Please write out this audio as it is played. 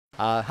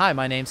Hi,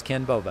 my name's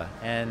Ken Bova,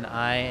 and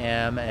I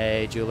am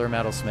a jeweler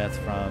metalsmith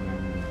from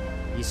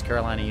East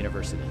Carolina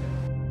University.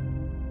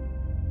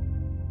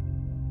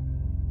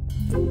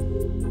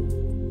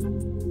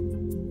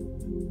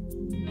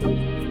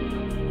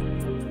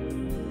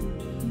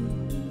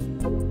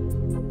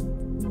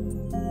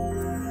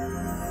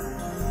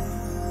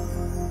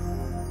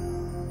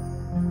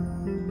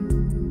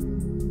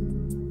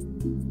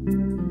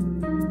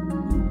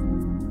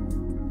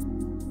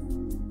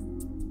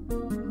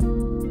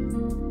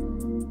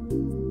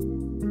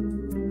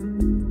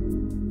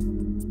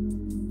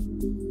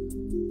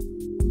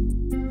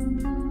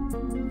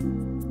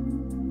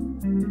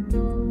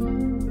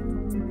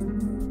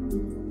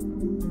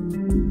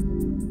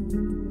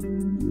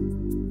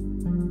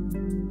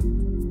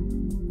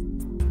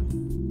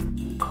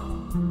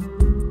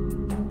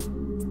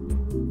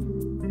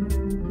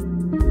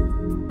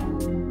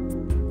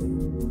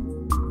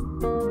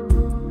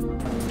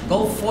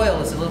 Gold foil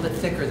is a little bit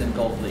thicker than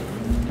gold leaf.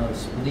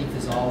 Notice leaf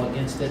is all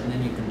against it, and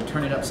then you can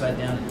turn it upside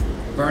down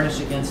and burnish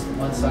against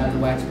one side of the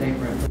wax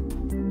paper.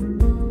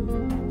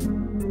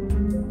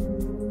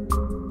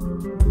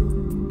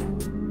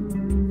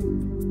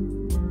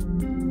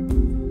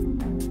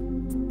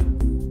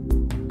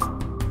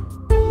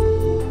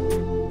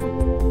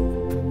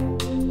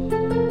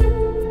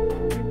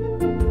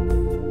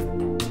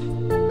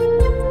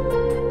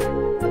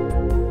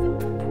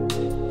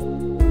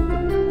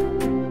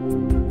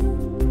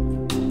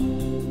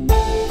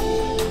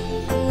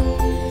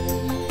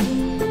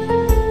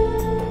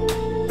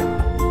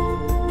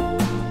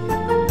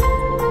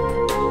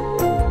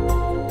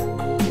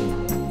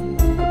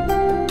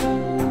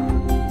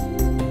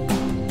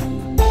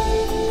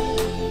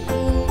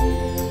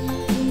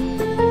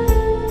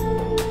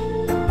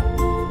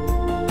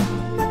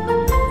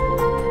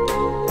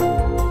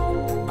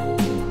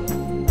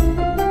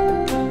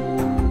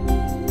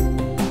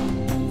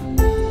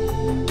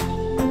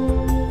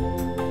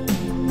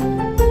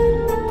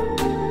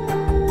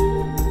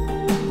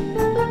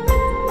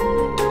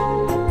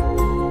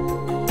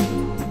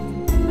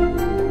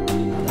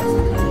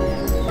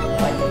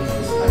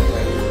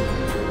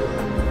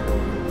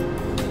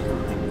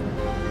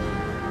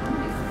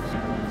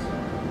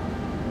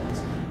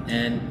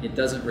 And it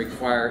doesn't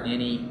require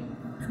any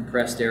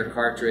compressed air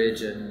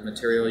cartridge and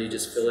material. You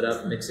just fill it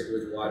up, mix it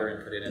with water,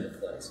 and put it into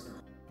place.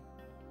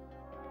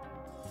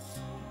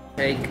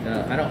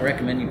 I don't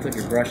recommend you put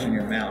your brush in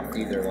your mouth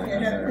either.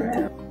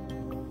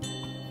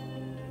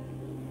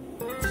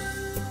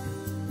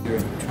 You're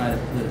trying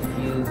to put a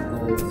few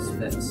gold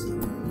specks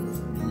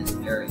in this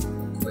area.